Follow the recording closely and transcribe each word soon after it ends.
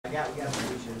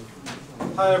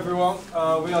Hi everyone,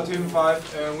 we are Team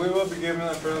 5 and we will be giving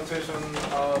a presentation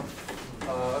of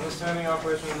understanding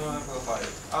operational amplifier.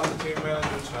 I'm the team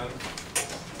manager, Chen.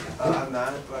 I'm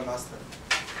Nan, webmaster.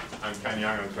 I'm Ken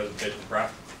Young, I'm presentation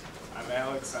prep. I'm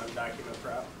Alex, I'm document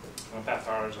prep. I'm Pat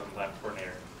Fowers, I'm lab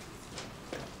coordinator.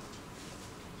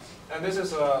 And this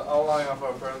is an outline of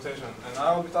our presentation, and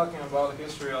I will be talking about the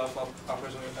history of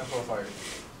operational amplifier.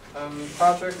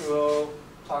 Patrick will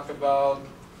talk about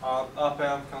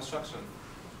op-amp construction.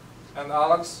 And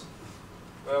Alex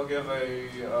will give a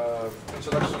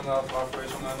introduction of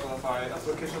operational amplifier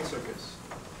application circuits.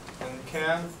 And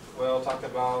Ken will talk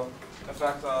about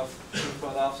effect of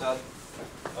input offset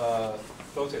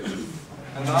voltage.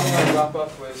 And I will wrap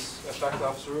up with effect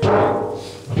of through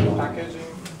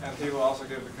packaging, and he will also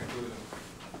give the conclusion.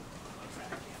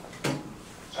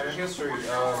 And history. I'm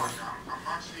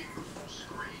not seeing the full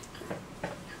screen. You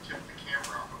tip the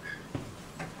camera up a bit.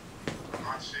 I'm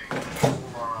not seeing the full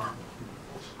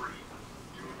screen.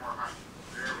 Give me more height.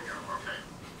 There we go. Okay.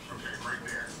 Okay, right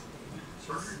there.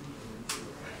 Perfect.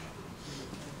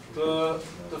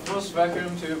 The first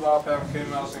vacuum tube op-amp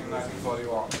came out in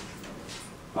 1941.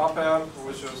 Op-amp,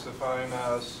 which was defined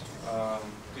as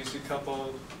DC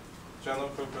coupled, general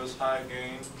purpose, high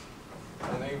gain,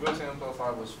 and the inverting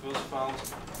amplifier was first found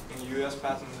in US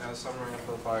patent as summary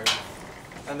amplifier.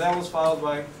 And that was followed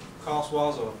by Carl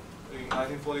Schwarzer in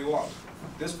 1941.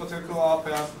 This particular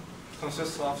op-amp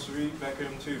consists of 3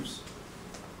 vacuum tubes,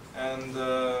 and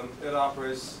it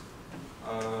operates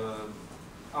on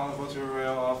a voltage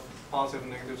rail of positive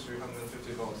and negative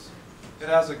 350 volts. It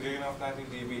has a gain of 19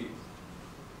 dB,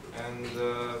 and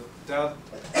that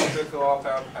particular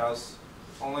op-amp has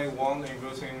only one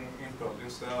inverting input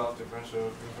instead of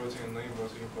differential inverting and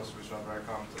non-inverting inputs, which are very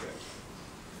common today.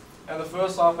 And the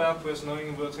first op-amp with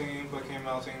non-inverting input came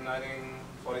out in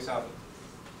 1947.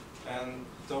 And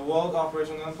the word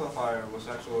operational amplifier was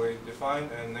actually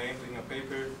defined and named in a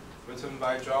paper written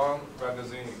by John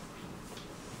Ragazzini.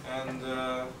 And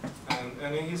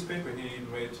in his paper, he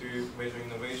made 2 major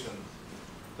innovations.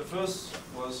 The first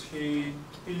was he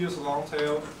used a long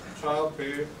tail trial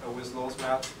pair with loss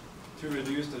map to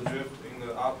reduce the drift in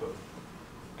the output.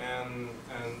 And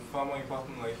far more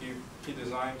importantly, he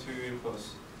designed 2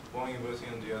 inputs, one inverting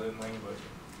and the other non-inverting.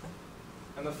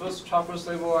 And the first chopper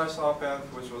stabilized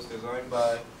op-amp, which was designed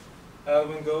by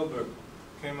Edwin Goldberg,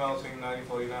 came out in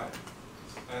 1949.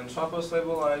 And chopper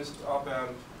stabilized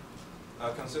op-amp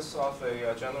consists of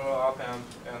a general op-amp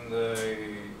and a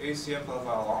AC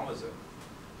amplifier along with it.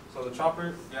 So the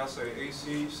chopper gets a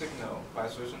AC signal by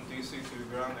switching DC to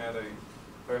ground at a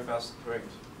very fast rate.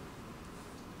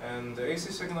 And the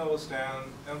AC signal was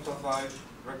then amplified,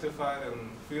 rectified,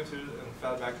 and filtered and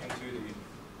fed back into the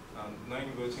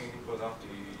non-inverting input of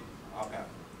the op-amp.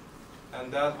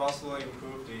 And that vastly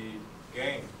improved the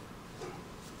gain,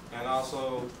 and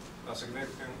also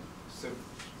significantly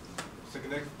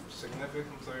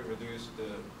reduced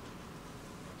the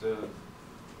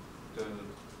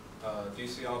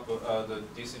DC output, the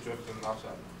DC drift in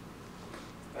offset.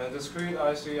 And discrete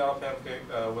IC op-amp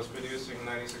was produced in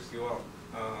 1961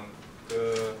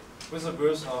 with a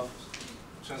burst of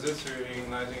transistor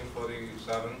in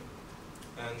 1947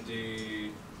 and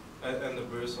the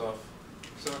burst of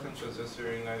silicon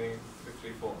transistor in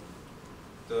 1954.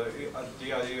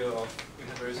 The idea of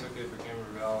integrated circuit became a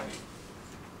reality.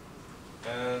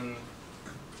 And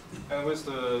with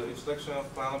the introduction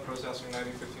of planar processing in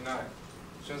 1959,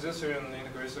 transistor and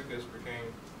integrated circuits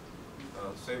became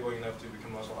stable enough to be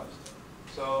commercialized.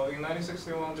 So in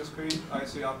 1961, discrete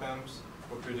IC op-amps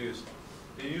were produced.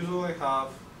 They usually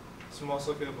have small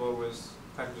circuit board with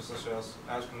packages such as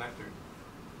edge connector.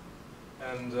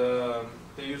 And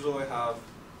they usually have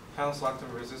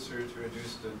hand-selective resistor to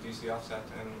reduce the DC offset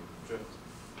and drift.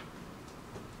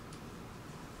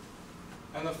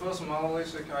 And the first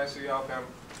monolithic IC op-amp,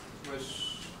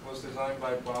 which was designed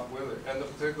by Bob Wheeler, and the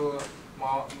particular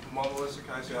monolithic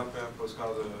IC op-amp was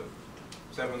called the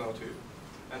 702,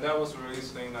 and that was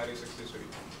released in 1963.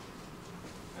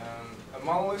 And a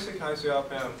monolithic IC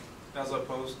op-amp, as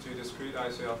opposed to discrete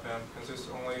IC op-amp, consists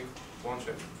only one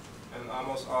chip, and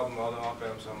almost all modern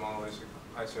op-amps are monolithic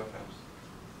IC op-amps.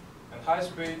 And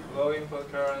high-speed, low input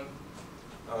current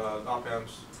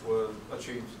op-amps were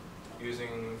achieved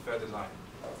using FET design.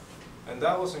 And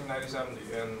that was in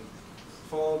 1970, and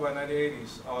followed by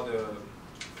 1980s, all the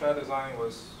FET design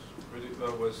was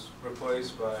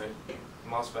replaced by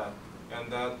MOSFET,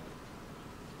 and that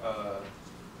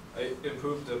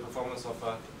improved the performance of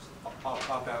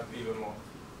op-amp even more.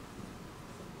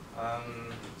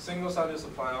 Single-sided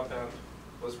supply op-amp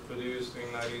was produced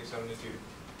in 1972.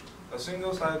 A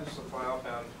single-sided supply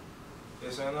op-amp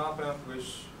is an op-amp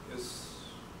which is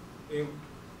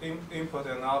input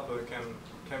and output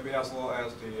can be as low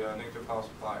as the negative power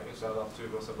supply instead of 2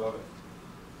 volts above it.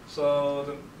 So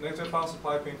the negative power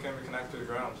supply pin can be connected to the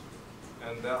ground,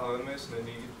 and that eliminates the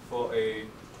need for a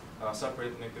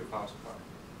separate negative power supply.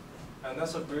 And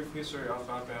that's a brief history of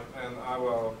op-amp, and I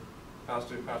will pass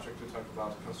to Patrick to talk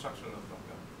about the construction of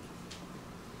op-amp.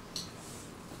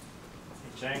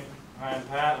 Hey Cheng, hi, I'm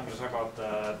Pat. I'm going to talk about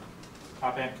the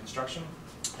op-amp construction.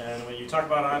 And when you talk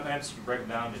about op-amps, you break them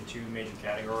down into 2 major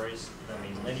categories. I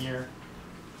mean, linear,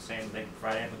 saying they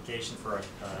provide amplification for an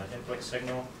input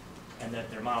signal, and that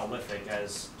they're monolithic,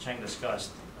 as Cheng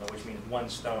discussed, which means one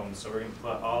stone. So we're going to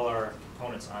put all our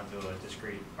components onto a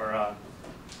discrete, or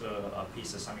to a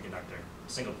piece of semiconductor, a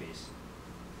single piece.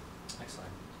 Next slide.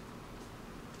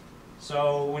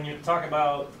 So when you talk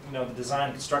about the design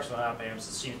and construction of op-amps,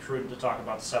 it seems prudent to talk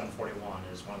about the 741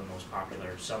 as one of the most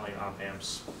popular selling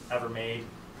op-amps ever made.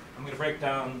 I'm going to break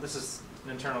down, this is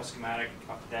an internal schematic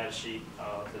off the data sheet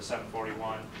of the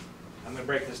 741. I'm going to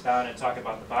break this down and talk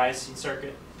about the biasing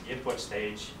circuit, the input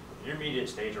stage, the intermediate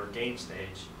stage or gain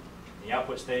stage, the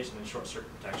output stage, and then short circuit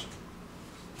protection.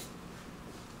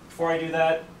 Before I do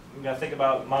that, I'm going to think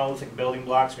about monolithic building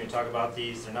blocks. When you talk about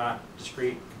these, they're not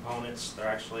discrete components. They're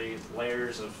actually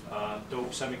layers of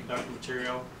doped semiconductor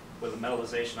material with a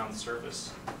metallization on the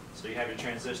surface. So you have your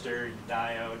transistor, your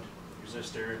diode,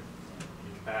 resistor, your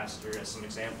capacitor, as some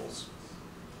examples.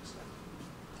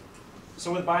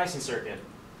 So with biasing circuit,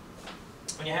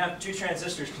 when you have 2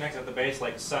 transistors connected at the base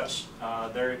like such,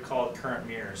 they're called current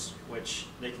mirrors, which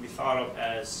they can be thought of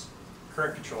as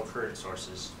current-controlled current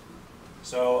sources.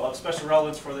 So of special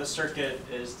relevance for this circuit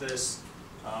is this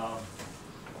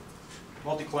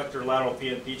multi-collector lateral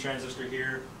PNP transistor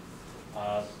here.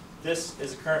 This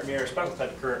is a current mirror, a special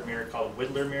type of current mirror called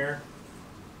Widler mirror.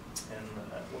 And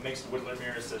what makes the Widler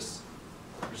mirror is this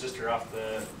resistor off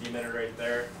the emitter right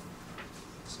there.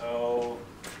 So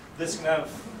this can have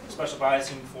special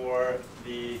biasing for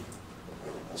the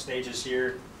stages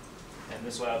here, and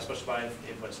this will have special biasing for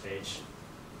the input stage.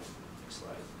 Next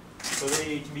slide. So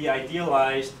they can be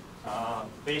idealized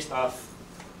based off,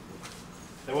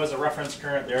 there was a reference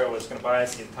current there that was going to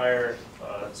bias the entire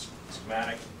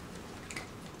schematic.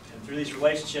 And through these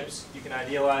relationships, you can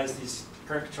idealize these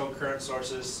current-controlled current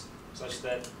sources such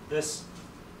that this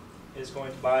is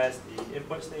going to bias the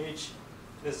input stage,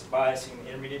 this is biasing the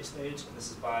intermediate stage, and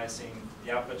this is biasing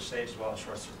the output stage as well as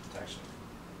short circuit protection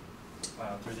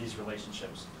through these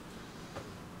relationships.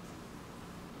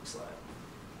 Next slide.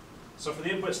 So for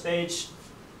the input stage,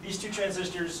 these 2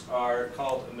 transistors are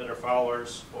called emitter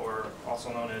followers, or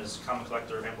also known as common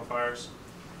collector amplifiers.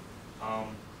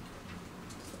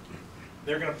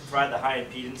 They're going to provide the high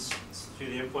impedance to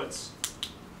the inputs.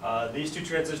 These 2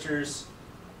 transistors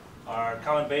are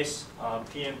common base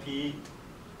PNP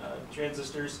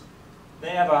transistors. They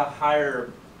have a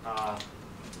higher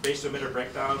base to emitter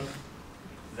breakdown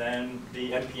than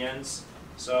the NPNs,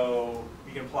 so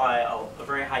you can apply a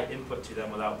very high input to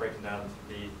them without breaking down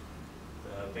the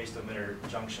base to emitter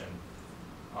junction.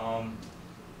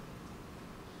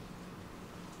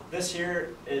 This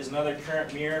here is another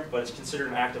current mirror, but it's considered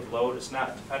an active load. It's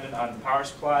not dependent on the power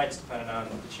supply, it's dependent on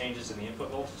the changes in the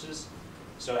input voltages.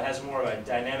 So it has more of a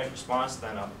dynamic response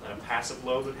than a passive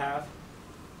load would have.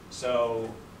 So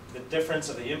the difference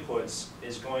of the inputs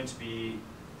is going to be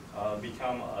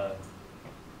become a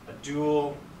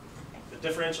dual. The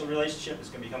differential relationship is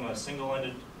going to become a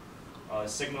single-ended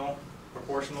signal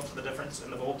proportional to the difference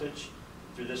in the voltage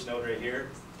through this node right here,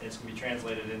 and it's going to be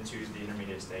translated into the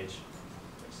intermediate stage.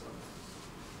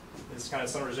 This is kind of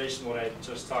summarization of what I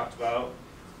just talked about.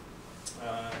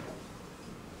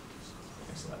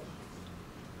 Next slide.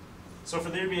 So for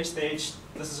the intermediate stage,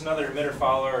 this is another emitter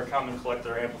follower or common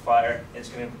collector amplifier. It's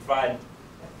going to provide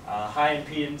high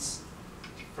impedance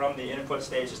from the input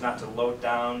stage. It's not to load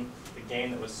down the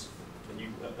gain that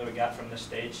we got from this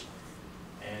stage,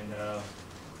 and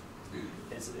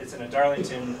it's in a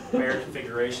Darlington pair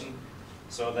configuration,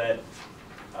 so that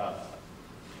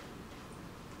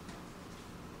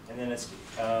and then it's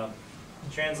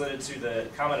translated to the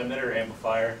common emitter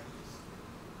amplifier,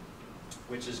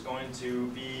 which is going to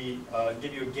be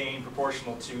give you a gain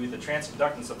proportional to the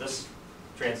transconductance of this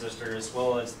transistor as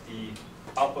well as the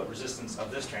output resistance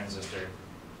of this transistor,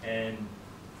 and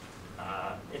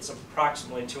it's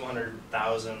approximately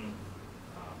 200,000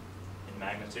 in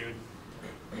magnitude.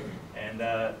 And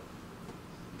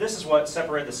this is what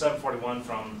separated the 741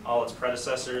 from all its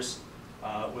predecessors.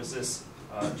 Was this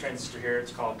transistor here?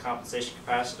 It's called compensation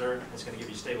capacitor. It's going to give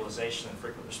you stabilization and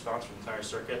frequent response for the entire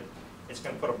circuit. It's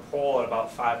going to put a pole at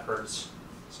about 5 hertz.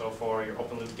 So for your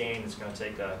open loop gain, it's going to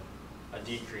take a a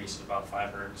decrease of about 5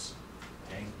 hertz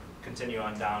and continue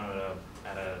on down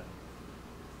at a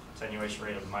attenuation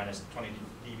rate of minus 20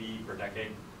 dB per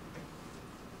decade.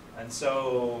 And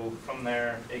so from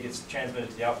there, it gets transmitted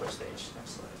to the output stage.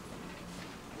 Next slide.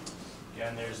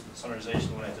 Again, there's the summarization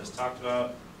of what I just talked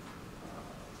about.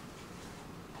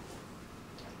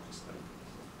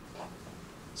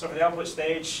 So for the output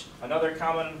stage, another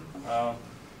common, rather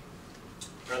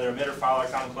emitter follower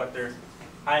common collector,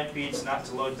 high impedance not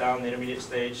to load down the intermediate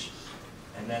stage,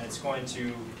 and then it's going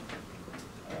to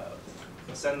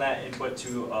send that input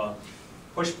to a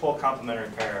push-pull complementary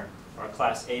pair, or a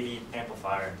class AV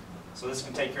amplifier. So this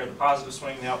can take care of the positive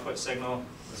swing in the output signal,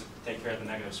 this can take care of the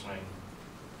negative swing.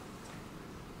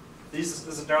 This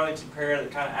is a Darlington pair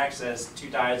that kind of acts as 2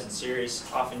 diodes in series,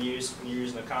 often used when you're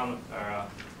using a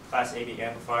class AV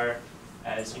amplifier.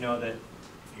 As you know that if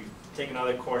you've taken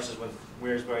other courses with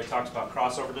Weir's where he talks about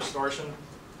crossover distortion,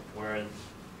 where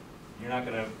you're not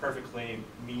going to perfectly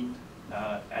meet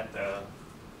at the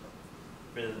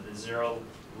zero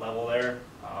level there.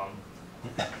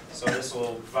 So this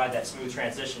will provide that smooth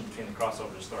transition between the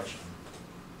crossover distortion.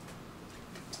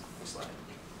 Next slide.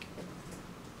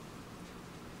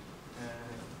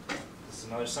 And this is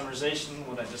another summarization of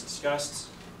what I just discussed.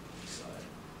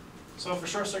 So for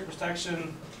short circuit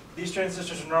protection, these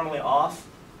transistors are normally off,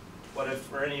 but if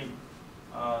for any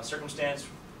circumstance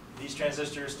these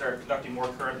transistors start conducting more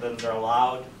current than they're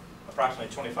allowed,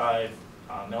 approximately 25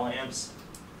 milliamps,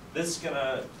 it's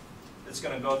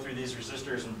gonna go through these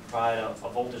resistors and provide a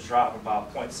voltage drop of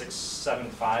about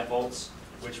 0.675 volts,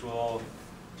 which will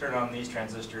turn on these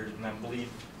transistors and then bleed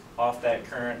off that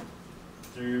current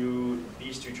through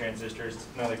these 2 transistors,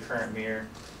 another current mirror,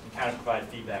 and kind of provide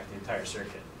feedback to the entire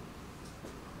circuit.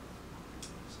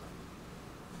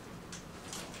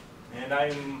 And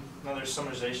another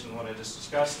summarization of what I just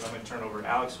discussed, and I'm going to turn over to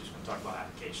Alex, who's going to talk about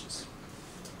applications.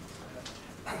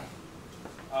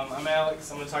 I'm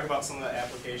Alex. I'm going to talk about some of the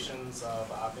applications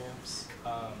of op-amps.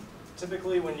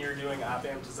 Typically, when you're doing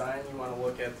op-amp design, you want to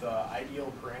look at the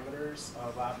ideal parameters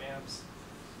of op-amps,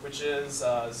 which is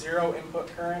 0 input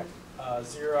current,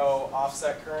 0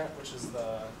 offset current, which is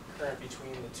the current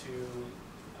between the 2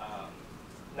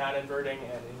 non-inverting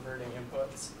and inverting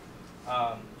inputs.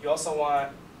 You also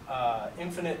want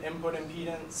infinite input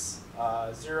impedance,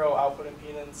 0 output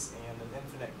impedance, and an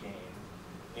infinite gain.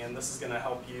 And this is going to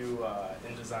help you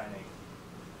in designing.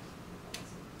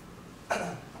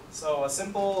 So a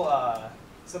simple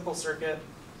circuit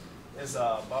is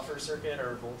a buffer circuit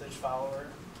or voltage follower.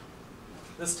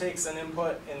 This takes an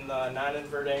input in the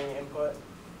non-inverting input,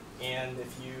 and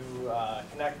if you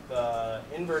connect the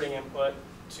inverting input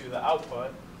to the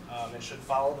output, it should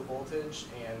follow the voltage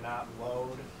and not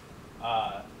load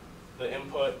the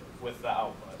input with the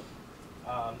output.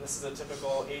 This is a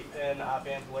typical 8-pin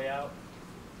op-amp layout.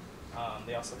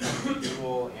 They also come with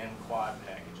dual and quad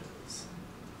packages.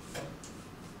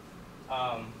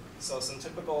 So some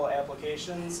typical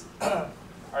applications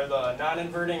are the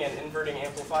non-inverting and inverting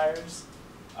amplifiers.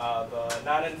 The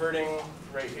non-inverting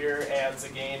right here adds a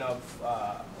gain of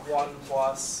 1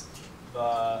 plus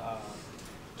the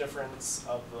difference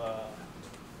of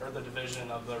the division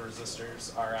of the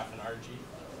resistors RF and RG.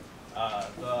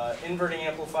 The inverting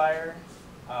amplifier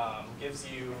gives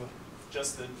you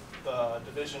just the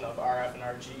division of RF and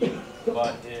RG,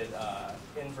 but it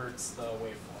inverts the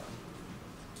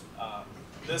waveform.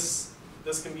 This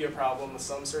can be a problem with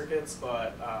some circuits,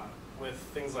 but with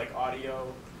things like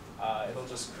audio, it'll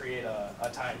just create a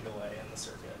time delay in the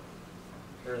circuit,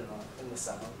 or in the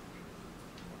sound.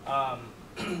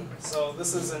 So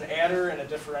this is an adder and a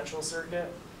differential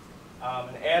circuit.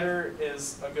 An adder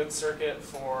is a good circuit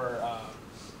for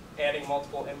adding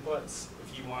multiple inputs.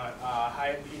 If you want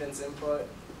high impedance input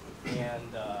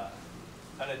and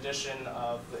an addition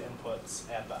of the inputs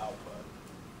at the output.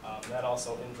 That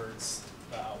also inverts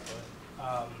the output.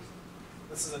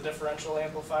 This is a differential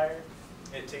amplifier.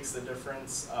 It takes the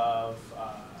difference of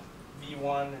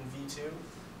V1 and V2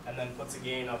 and then puts a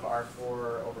gain of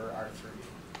R4 over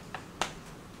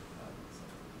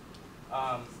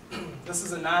R3. This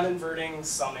is a non-inverting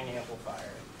summing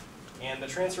amplifier. And the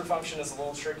transfer function is a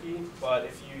little tricky, but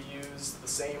if you use the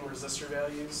same resistor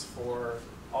values for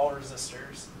all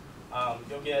resistors,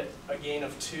 you'll get a gain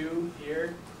of 2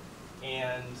 here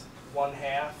and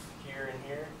 1/2 here and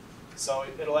here. So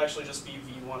it'll actually just be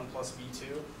V1 plus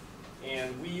V2.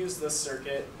 And we use this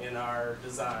circuit in our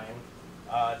design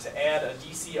to add a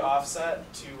DC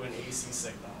offset to an AC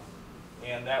signal.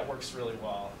 And that works really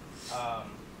well.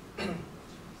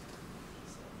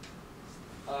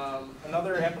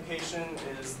 Another application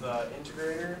is the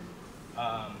integrator.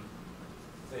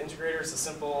 The integrator is a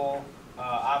simple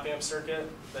op amp circuit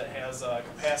that has a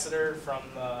capacitor from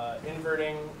the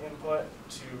inverting input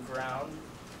to ground.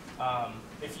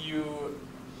 If you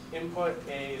input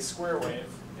a square wave,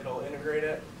 it'll integrate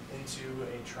it into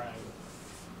a triangle.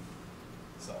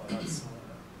 So that's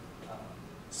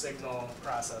signal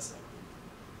processing.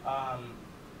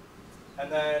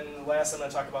 And then last, I'm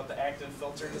going to talk about the active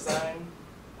filter design.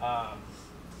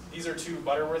 These are two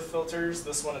Butterworth filters.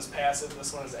 This one is passive,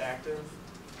 this one is active.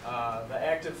 The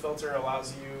active filter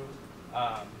allows you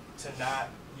to not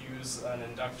use an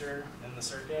inductor in the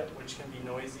circuit, which can be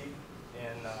noisy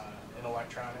in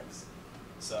electronics.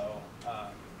 So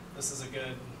this is a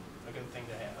good thing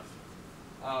to have.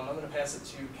 I'm going to pass it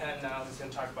to Ken now, who's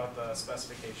going to talk about the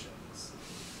specifications.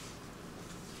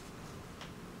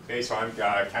 Okay, so I'm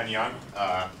Ken Young.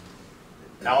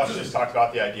 Alice just talked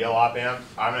about the ideal op amp.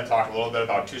 I'm going to talk a little bit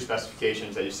about two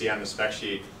specifications that you see on the spec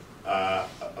sheet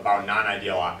about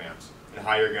non-ideal op amps and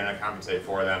how you're going to compensate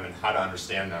for them and how to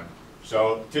understand them.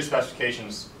 So two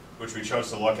specifications which we chose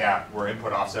to look at were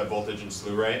input offset voltage and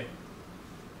slew rate.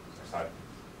 Next slide.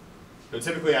 So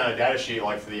typically on a data sheet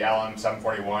like for the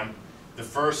LM741, the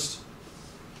first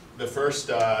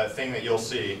thing that you'll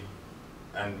see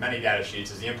on many data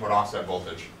sheets is the input offset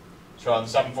voltage. So on the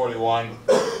 741,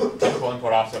 typical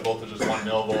input offset voltage is 1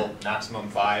 millivolt, maximum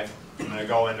 5. I'm going to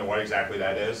go into what exactly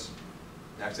that is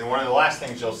next. And one of the last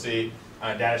things you'll see on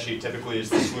a data sheet typically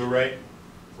is the slew rate.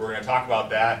 We're going to talk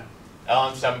about that.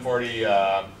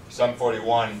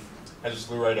 LM741 has a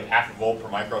slew rate of ½ volt per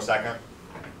microsecond.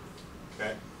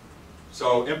 Okay.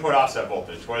 So input offset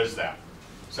voltage, what is that?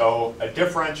 So a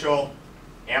differential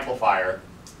amplifier,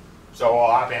 so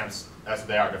all op amps, that's what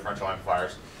they are, differential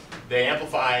amplifiers. They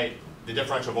amplify the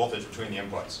differential voltage between the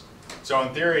inputs. So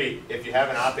in theory, if you have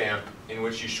an op amp in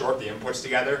which you short the inputs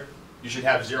together, you should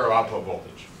have 0 output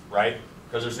voltage, right?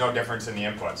 Because there's no difference in the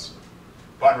inputs.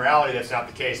 But in reality, that's not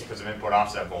the case because of input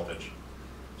offset voltage.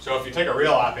 So if you take a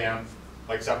real op amp,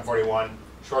 like 741,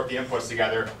 short the inputs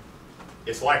together,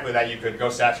 it's likely that you could go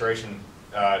saturation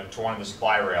to one of the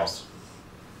supply rails.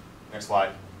 Next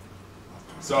slide.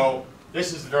 So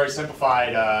this is a very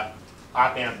simplified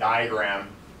op amp diagram.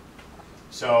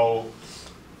 So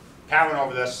Pat went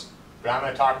over this, but I'm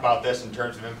going to talk about this in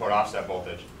terms of input offset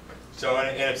voltage. So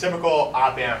in a typical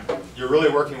op amp, you're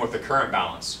really working with the current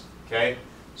balance. Okay.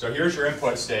 So here's your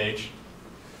input stage.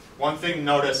 One thing to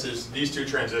notice is these two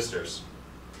transistors.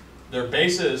 Their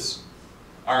bases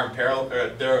are in parallel.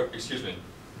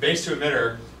 Base to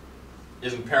emitter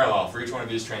is in parallel for each one of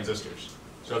these transistors.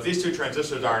 So if these two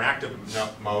transistors are in active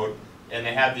mode and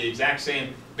they have the exact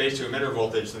same base to emitter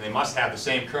voltage, then they must have the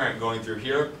same current going through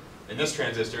here in this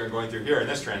transistor and going through here in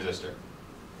this transistor.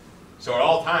 So at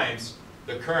all times,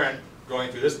 the current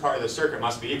going through this part of the circuit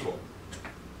must be equal.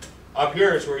 Up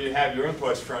here is where you have your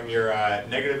inputs from your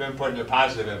negative input and your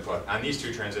positive input on these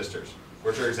two transistors,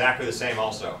 which are exactly the same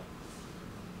also.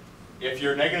 If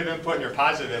your negative input and your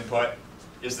positive input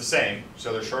is the same,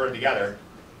 so they're shorted together,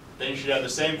 then you should have the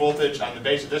same voltage on the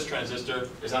base of this transistor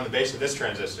as on the base of this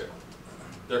transistor.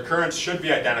 Their currents should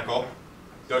be identical.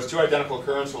 Those two identical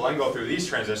currents will then go through these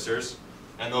transistors,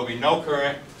 and there'll be no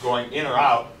current going in or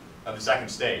out of the second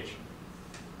stage.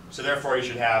 So therefore, you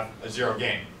should have a 0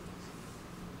 gain.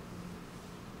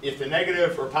 If the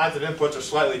negative or positive inputs are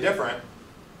slightly different,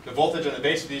 the voltage on the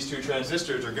base of these two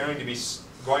transistors are going to be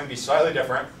slightly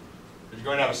different. You're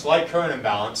going to have a slight current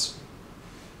imbalance.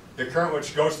 The current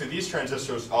which goes through these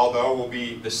transistors, although, will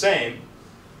be the same.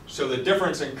 So the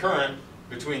difference in current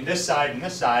between this side and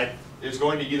this side is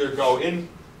going to either go into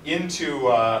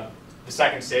the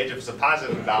second stage if it's a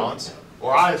positive imbalance,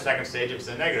 or out of the second stage if it's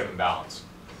a negative imbalance.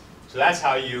 So that's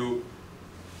how you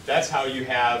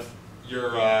have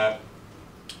your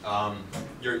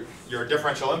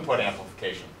differential input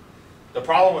amplification. The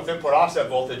problem with input offset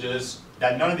voltage is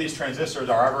that none of these transistors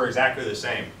are ever exactly the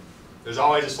same. There's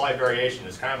always a slight variation.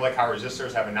 It's kind of like how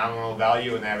resistors have a nominal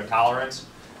value and they have a tolerance.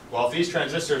 Well, if these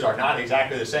transistors are not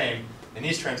exactly the same, and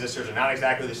these transistors are not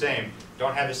exactly the same,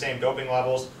 don't have the same doping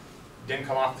levels, didn't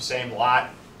come off the same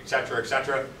lot, etc.,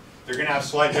 they're going to have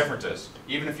slight differences.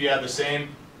 Even if you have the same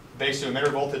base to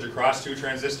emitter voltage across two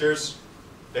transistors,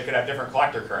 they could have different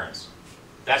collector currents.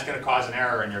 That's going to cause an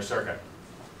error in your circuit.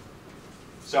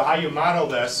 So how you model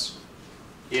this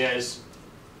is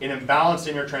an imbalance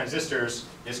in your transistors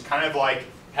is kind of like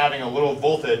having a little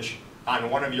voltage on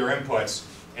one of your inputs,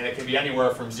 and it can be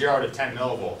anywhere from 0 to 10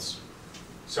 millivolts.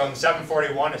 So in the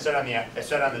 741, it said on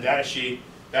the data sheet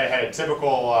that it had a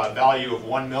typical value of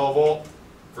 1 millivolt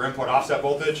for input offset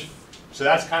voltage. So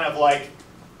that's kind of like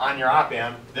on your op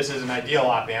amp. This is an ideal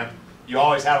op amp. You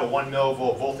always have a 1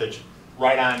 millivolt voltage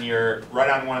right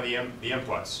on one of the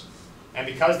inputs. And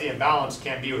because the imbalance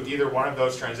can be with either one of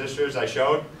those transistors I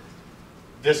showed,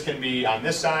 this can be on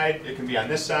this side, it can be on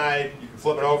this side, you can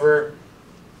flip it over.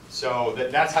 So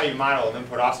that's how you model an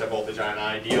input offset voltage on an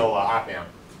ideal op amp.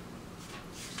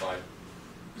 Slide.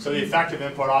 So the effective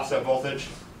input offset voltage,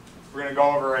 we're going to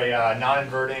go over a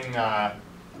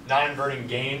non-inverting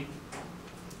gain.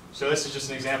 So this is just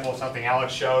an example of something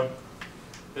Alex showed.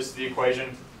 This is the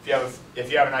equation.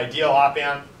 If you have an ideal op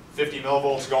amp, 50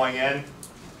 millivolts going in,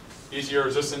 these are your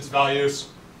resistance values.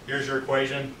 Here's your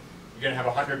equation. You're going to have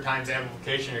 100 times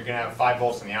amplification. You're going to have 5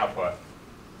 volts in the output.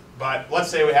 But let's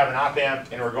say we have an op amp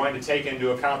and we're going to take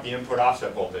into account the input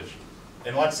offset voltage.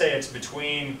 And let's say it's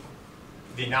between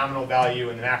the nominal value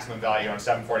and the maximum value on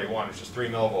 741, which is 3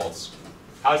 millivolts.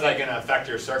 How is that going to affect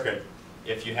your circuit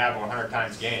if you have 100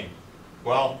 times gain?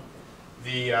 Well,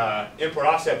 the input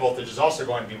offset voltage is also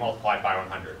going to be multiplied by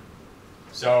 100.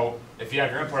 So if you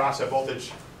have your input offset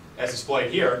voltage as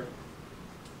displayed here,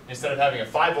 instead of having a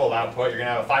 5 volt output, you're going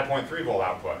to have a 5.3 volt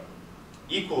output.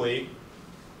 Equally,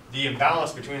 the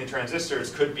imbalance between the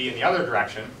transistors could be in the other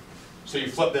direction. So you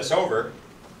flip this over,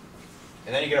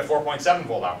 and then you get a 4.7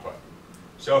 volt output.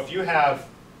 So if you have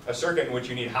a circuit in which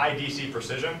you need high DC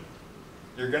precision,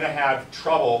 you're going to have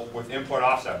trouble with input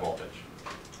offset voltage.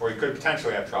 Or you could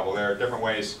potentially have trouble. There are different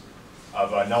ways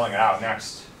of nulling it out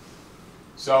next.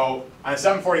 So on a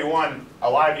 741, a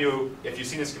lot of you, if you've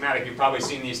seen the schematic, you've probably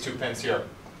seen these 2 pins here,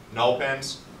 null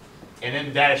pins. And in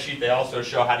the data sheet, they also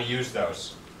show how to use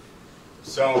those.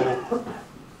 So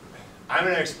I'm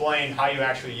going to explain how you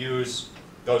actually use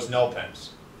those null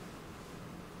pins.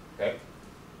 Okay?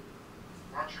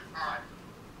 What's your time?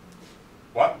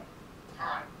 What?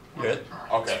 Time. Good.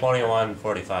 Okay.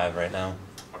 21:45 right now.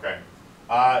 Okay.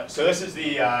 So this is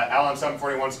the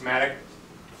LM741 schematic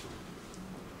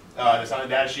that's on the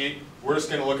data sheet. We're just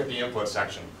going to look at the input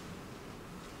section.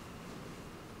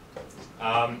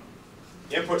 The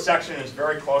input section is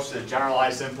very close to the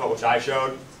generalized input, which I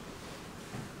showed.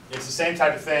 It's the same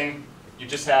type of thing. You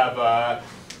just have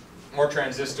more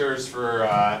transistors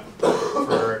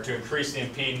to increase the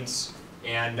impedance.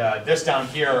 And this down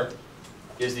here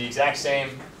is the exact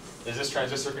same as this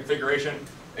transistor configuration,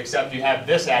 except you have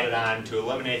this added on to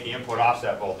eliminate the input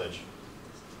offset voltage.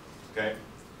 Okay.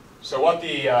 So what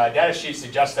the data sheet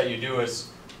suggests that you do is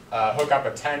hook up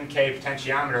a 10K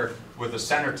potentiometer with the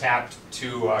center tapped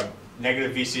to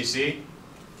negative VCC.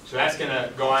 So that's going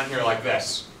to go on here like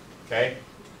this. Okay.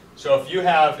 So if you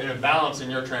have an imbalance in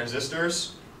your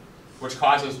transistors, which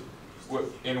causes,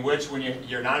 in which when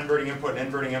your non-inverting input and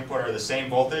inverting input are the same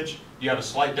voltage, you have a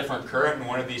slight different current in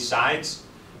one of these sides,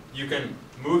 you can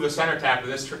move the center tap of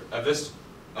this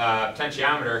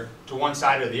potentiometer to one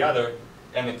side or the other,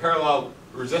 and the parallel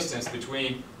resistance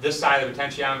between this side of the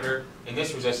potentiometer and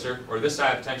this resistor, or this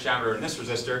side of the potentiometer and this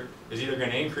resistor, is either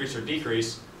going to increase or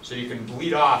decrease, so you can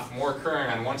bleed off more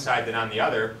current on one side than on the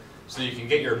other, so you can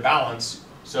get your balance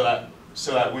so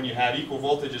that when you have equal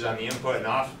voltages on the input and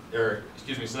off, or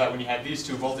excuse me, so that when you have these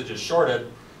two voltages shorted,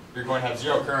 you're going to have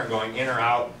zero current going in or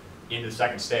out into the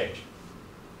second stage.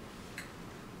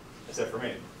 That's it for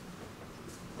me.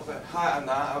 Okay, hi, I'm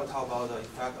Nan. I will talk about the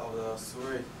effect of the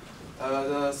slew rate.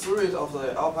 The slew rate of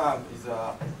the op amp is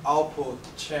the output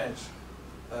change.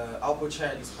 Output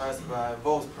change expressed by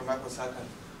volts per microsecond.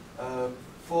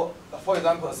 For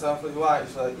example, 741,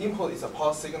 if the input is a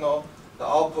pulse signal, the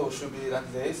output should be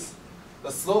like this.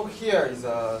 The slope here is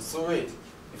a slew rate.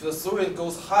 If the slew rate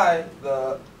goes high,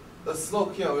 the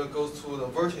slope here will go to the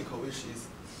vertical, which is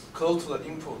close to the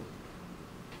input.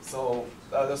 So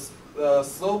the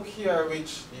slope here,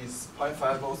 which is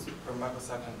 0.5 volts per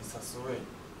microsecond, is a slew rate.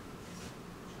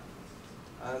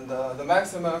 And the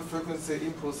maximum frequency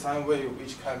input sine wave,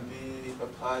 which can be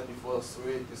applied before the slew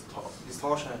rate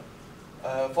distortion.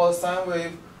 For the sine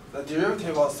wave, the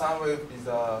derivative of sine wave is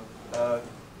a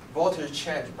voltage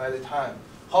change by the time.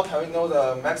 How can we know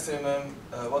the maximum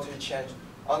voltage change?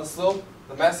 On the slope,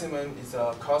 the maximum is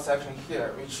a cross section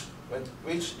here,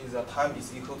 which is the time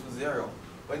is equal to 0.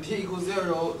 When t equals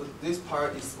 0, this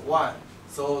part is 1.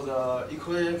 So the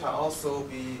equation can also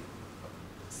be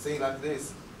seen like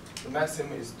this. The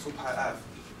maximum is 2 pi f.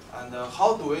 And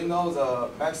how do we know the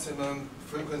maximum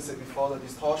frequency before the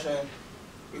distortion?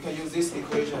 We can use this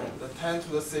equation, the 10 to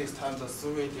the 6 times the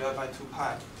slew rate divided by 2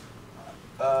 pi.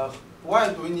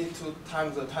 Why do we need to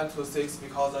times the 10 to the 6?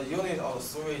 Because the unit of the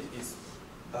slew rate is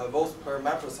volts per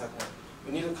microsecond.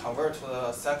 We need to convert to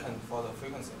the second for the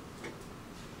frequency.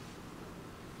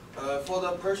 For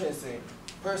the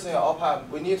purchasing op amp,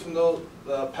 we need to know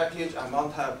the package and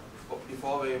mount type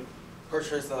before we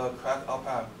purchase the correct op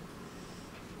amp.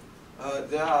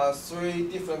 There are 3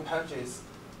 different packages.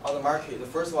 on the market. The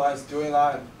first one is dual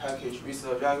line package with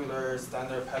the regular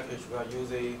standard package we are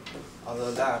using on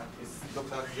the lab. It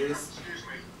looks like this. Excuse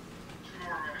me, 2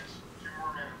 more minutes,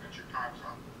 and your time's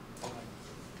up. Okay.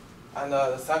 And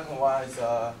the second one is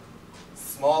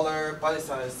smaller body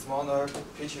size, smaller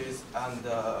pitches, and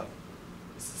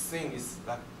its thin is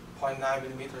like 0.9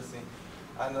 millimeter thin.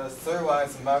 And the third one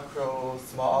is macro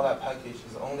small outlet package.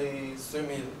 It's only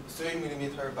 3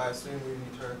 millimeter by 3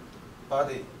 millimeter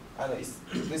body, and it's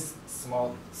this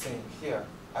small thing here.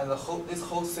 And this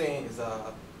whole thing is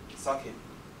a socket.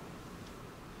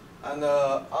 And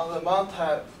on the mount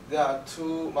type, there are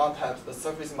 2 mount types: the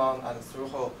surface mount and through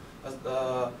hole.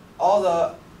 All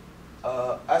the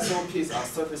SOPs are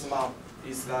surface mount.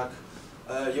 It's like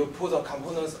you put the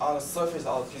components on the surface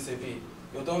of the PCB.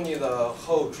 You don't need a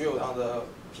hole drilled on the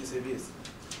PCBs.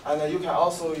 And you can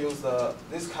also use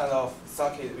this kind of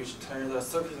socket which turns the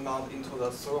surface mount into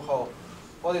the through hole.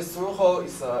 For this through hole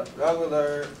is a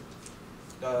regular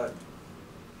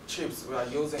chips we are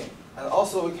using. And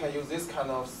also we can use this kind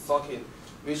of socket,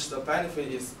 which the benefit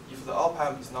is if the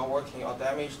op-amp is not working or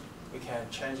damaged, we can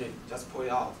change it, just pull it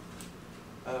out.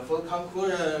 For the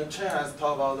conclusion, Chen has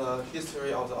talked about the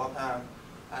history of the op-amp,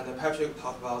 and Patrick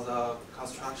talked about the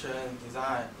construction and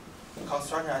design,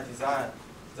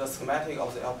 the schematic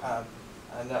of the op-amp,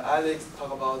 and Alex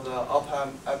talked about the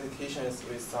op-amp applications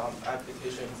with some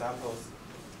application examples,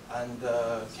 and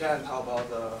Ken talked about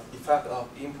the effect of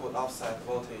input offset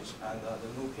voltage and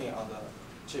the looping on the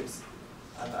chips,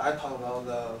 and I talked about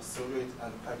the circuit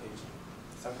and packaging.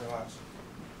 Thank you very much.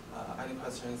 Any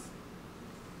questions?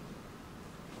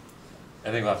 I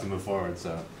think we'll have to move forward,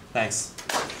 so thanks.